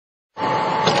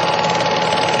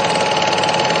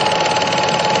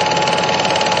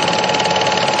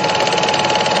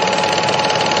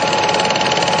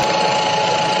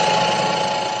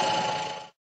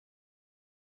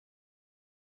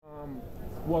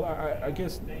Well, I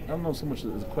guess I don't know so much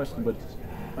as a question, but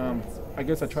I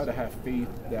guess I try to have faith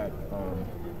that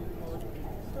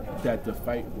that the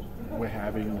fight we're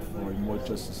having for a more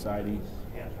just society,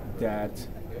 that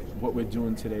what we're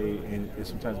doing today, and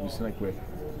sometimes we seem like we're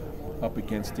up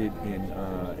against it,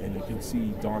 and it can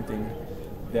seem daunting,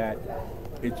 that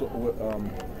it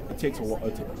takes a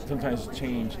while. Sometimes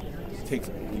change takes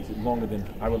longer than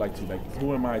I would like to. Like,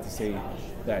 who am I to say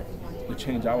that the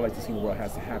change I would like to see in the world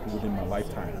has to happen within my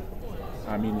lifetime?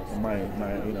 I mean,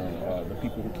 the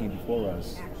people who came before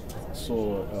us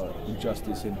saw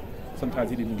injustice, and sometimes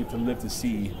they didn't get to live to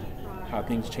see how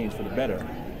things change for the better,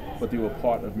 but they were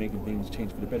part of making things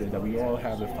change for the better. That we all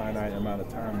have a finite amount of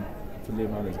time to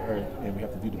live on this earth, and we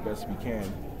have to do the best we can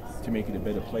to make it a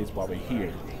better place while we're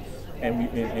here. And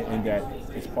that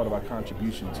it's part of our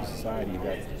contribution to society.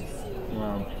 That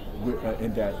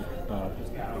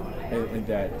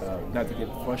not to get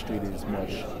frustrated as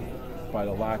much by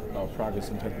the lack of progress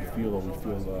sometimes we feel, or we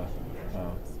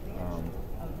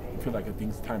feel like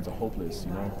things times are hopeless.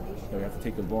 That we have to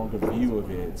take a longer view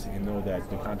of it and know that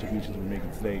the contributions we're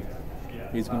making today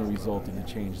is going to result in the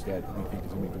change that we think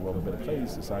is going to make the world a better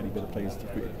place, society a better place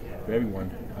for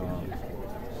everyone.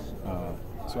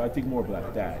 So I think more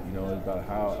about that,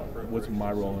 about what's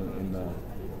my role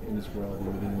in this world,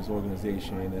 and within this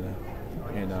organization,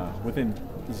 and within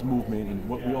this movement, and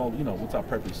what we all, what's our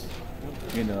purpose,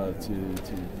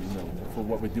 for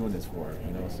what we're doing this for,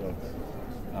 So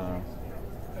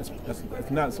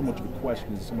it's not so much of a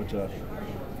question; it's so much a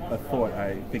thought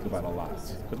I think about a lot.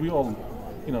 Because we all,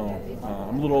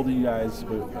 I'm a little older than you guys,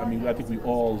 but I think we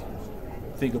all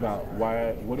think about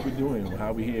what are we doing, how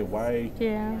are we here, why?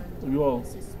 Yeah. We're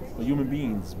human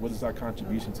beings. What is our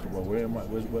contribution to the world?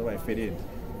 Where do I fit in?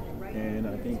 And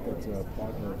I think that's a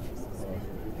part of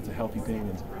it's a healthy thing.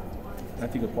 And I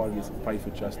think a part of this fight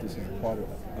for justice is a part of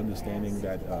understanding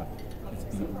that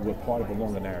we're part of a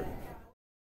longer narrative.